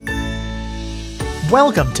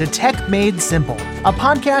Welcome to Tech Made Simple, a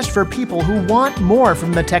podcast for people who want more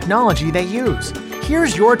from the technology they use.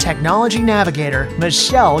 Here's your technology navigator,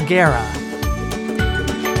 Michelle Guerra.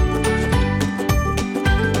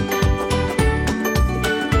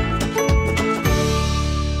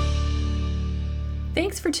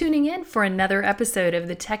 Thanks for tuning in for another episode of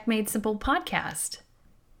the Tech Made Simple podcast.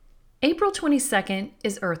 April 22nd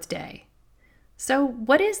is Earth Day. So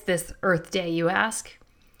what is this Earth Day, you ask?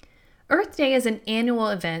 Earth Day is an annual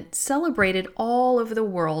event celebrated all over the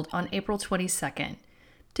world on April 22nd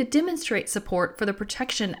to demonstrate support for the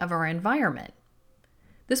protection of our environment.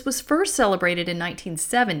 This was first celebrated in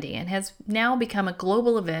 1970 and has now become a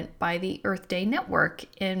global event by the Earth Day Network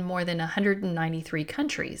in more than 193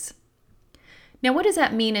 countries. Now, what does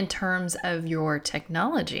that mean in terms of your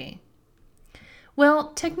technology?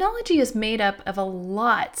 Well, technology is made up of a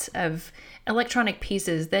lot of electronic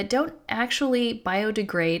pieces that don't actually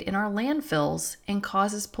biodegrade in our landfills and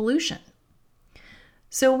causes pollution.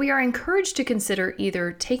 So we are encouraged to consider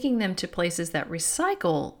either taking them to places that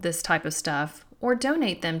recycle this type of stuff or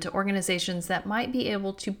donate them to organizations that might be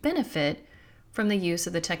able to benefit from the use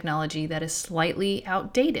of the technology that is slightly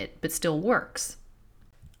outdated but still works.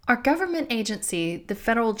 Our government agency, the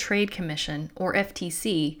Federal Trade Commission, or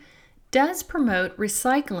FTC, does promote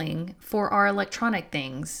recycling for our electronic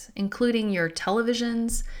things, including your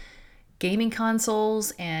televisions, gaming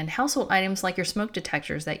consoles, and household items like your smoke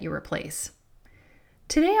detectors that you replace.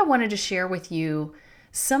 Today I wanted to share with you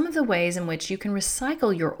some of the ways in which you can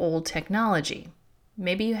recycle your old technology.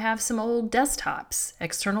 Maybe you have some old desktops,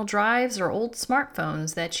 external drives, or old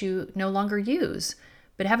smartphones that you no longer use,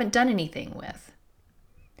 but haven't done anything with.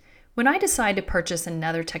 When I decide to purchase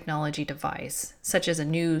another technology device, such as a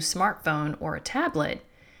new smartphone or a tablet,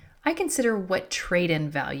 I consider what trade-in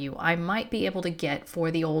value I might be able to get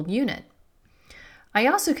for the old unit. I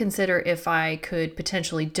also consider if I could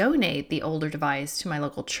potentially donate the older device to my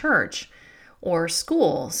local church or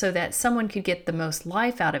school so that someone could get the most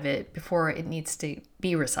life out of it before it needs to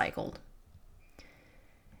be recycled.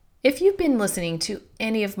 If you've been listening to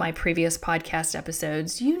any of my previous podcast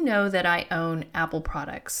episodes, you know that I own Apple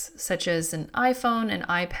products, such as an iPhone, an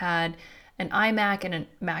iPad, an iMac, and a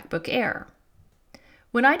MacBook Air.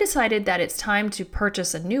 When I decided that it's time to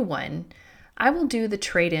purchase a new one, I will do the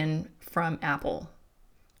trade-in from Apple.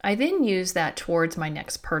 I then use that towards my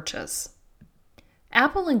next purchase.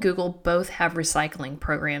 Apple and Google both have recycling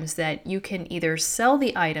programs that you can either sell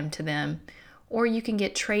the item to them or you can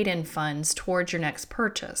get trade-in funds towards your next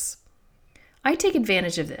purchase. I take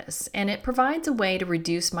advantage of this, and it provides a way to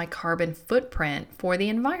reduce my carbon footprint for the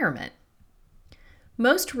environment.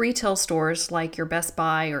 Most retail stores like your Best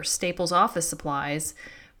Buy or Staples Office Supplies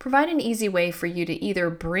provide an easy way for you to either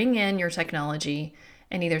bring in your technology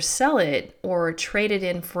and either sell it or trade it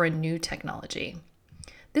in for a new technology.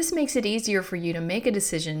 This makes it easier for you to make a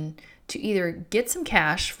decision to either get some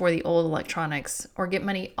cash for the old electronics or get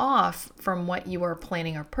money off from what you are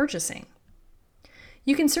planning on purchasing.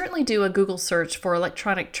 You can certainly do a Google search for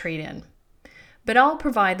electronic trade-in, but I'll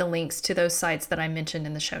provide the links to those sites that I mentioned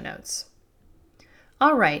in the show notes.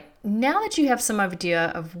 All right, now that you have some idea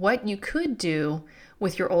of what you could do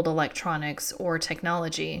with your old electronics or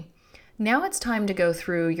technology, now it's time to go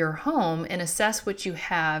through your home and assess what you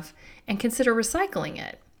have and consider recycling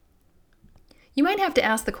it. You might have to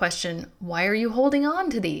ask the question, why are you holding on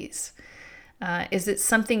to these? Is it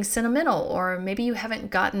something sentimental, or maybe you haven't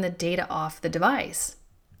gotten the data off the device?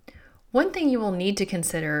 One thing you will need to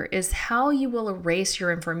consider is how you will erase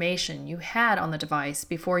your information you had on the device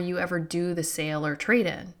before you ever do the sale or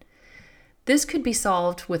trade-in. This could be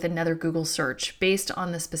solved with another Google search based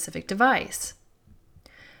on the specific device.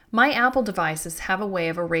 My Apple devices have a way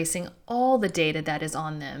of erasing all the data that is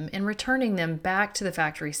on them and returning them back to the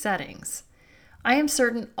factory settings. I am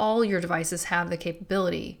certain all your devices have the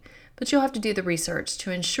capability, but you'll have to do the research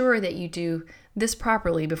to ensure that you do this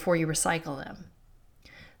properly before you recycle them.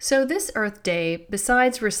 So this Earth Day,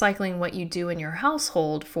 besides recycling what you do in your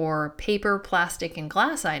household for paper, plastic, and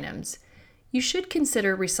glass items, you should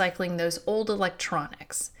consider recycling those old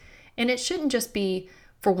electronics. And it shouldn't just be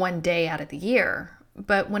for one day out of the year,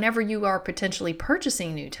 but whenever you are potentially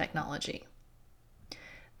purchasing new technology.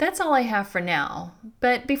 That's all I have for now,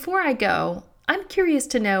 but before I go, I'm curious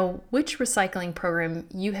to know which recycling program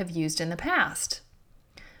you have used in the past.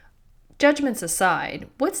 Judgments aside,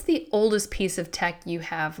 what's the oldest piece of tech you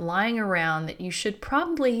have lying around that you should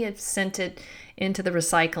probably have sent it into the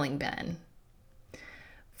recycling bin?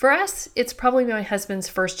 For us, it's probably my husband's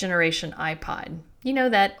first generation iPod. You know,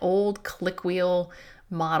 that old click wheel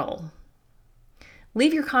model.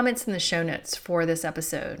 Leave your comments in the show notes for this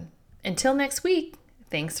episode. Until next week,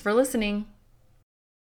 thanks for listening.